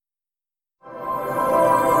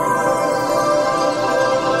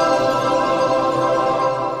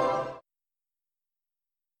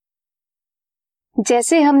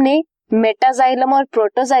जैसे हमने मेटाजाइलम और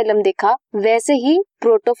प्रोटोजाइलम देखा, वैसे ही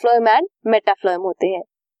प्रोटोफ्लोएम एंड मेटाफ्लोएम होते हैं।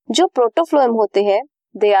 जो प्रोटोफ्लोएम होते हैं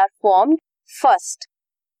they are formed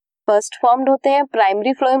first formed होते हैं,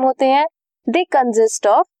 प्राइमरी फ्लोएम होते हैं, they consist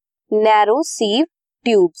of narrow sieve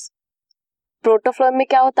tubes. Protophloem में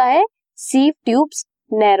क्या होता है, सीव ट्यूब्स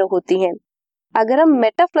नैरो होती हैं। अगर हम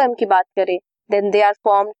मेटाफ्लोएम की बात करें then they are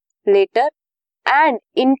formed later and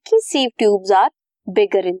इनकी sieve tubes are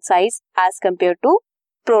bigger in size as compare to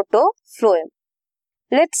protophloem.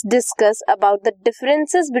 Let's discuss about the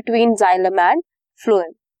differences between xylem and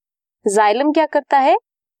phloem. Xylem क्या करता है,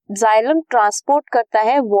 जाइलम ट्रांसपोर्ट करता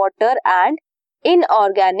है water and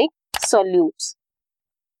inorganic solutes,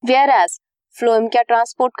 whereas phloem क्या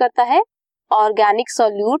transport करता है, organic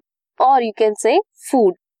solute और you can say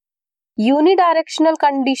food. Unidirectional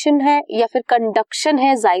condition है या फिर कंडक्शन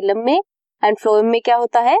है जाइलम में, एंड फ्लोएम में क्या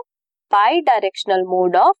होता है, by directional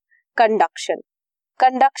mode of conduction.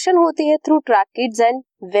 Conduction होती है through tracheids and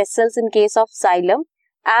vessels in case of xylem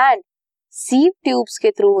and sieve tubes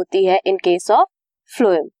के थ्रू होती है in case of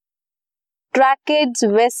phloem. Tracheids,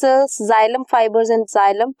 vessels, xylem fibres and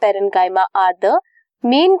xylem parenchyma are the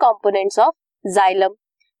main components of xylem,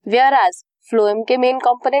 where as phloem के main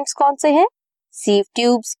components कौन से हैं, sieve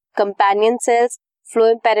tubes, companion cells,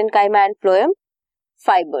 phloem parenchyma and phloem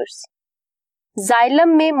fibres. Xylem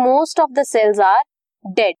में most of the sales are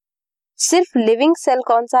dead, सिर्फ living cell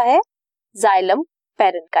कौन सा है, xylem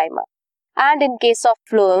parenchyma. And in case of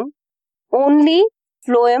phloem only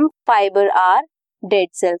phloem fibre are dead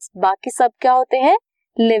cells, बाकी सब क्या होते हैं,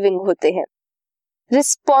 लिविंग होते हैं।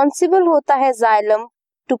 रिस्पॉन्सिबल होता है xylem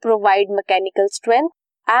to provide mechanical strength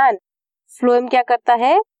and phloem क्या करता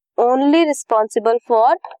है, only responsible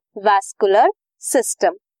for vascular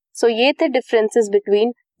system. सो ये थे differences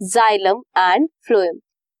between xylem and phloem.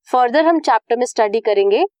 Further हम चैप्टर में स्टडी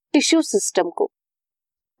करेंगे टिश्यू सिस्टम को।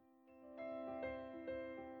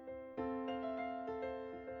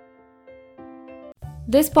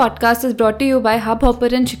 This podcast is brought to you bye hub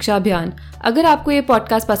hopper and शिक्षा अभियान। अगर आपको ये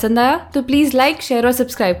पॉडकास्ट पसंद आया तो प्लीज़ लाइक, शेयर और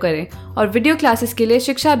सब्सक्राइब करें और वीडियो क्लासेस के लिए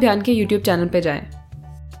शिक्षा अभियान के यूट्यूब चैनल पर जाएं।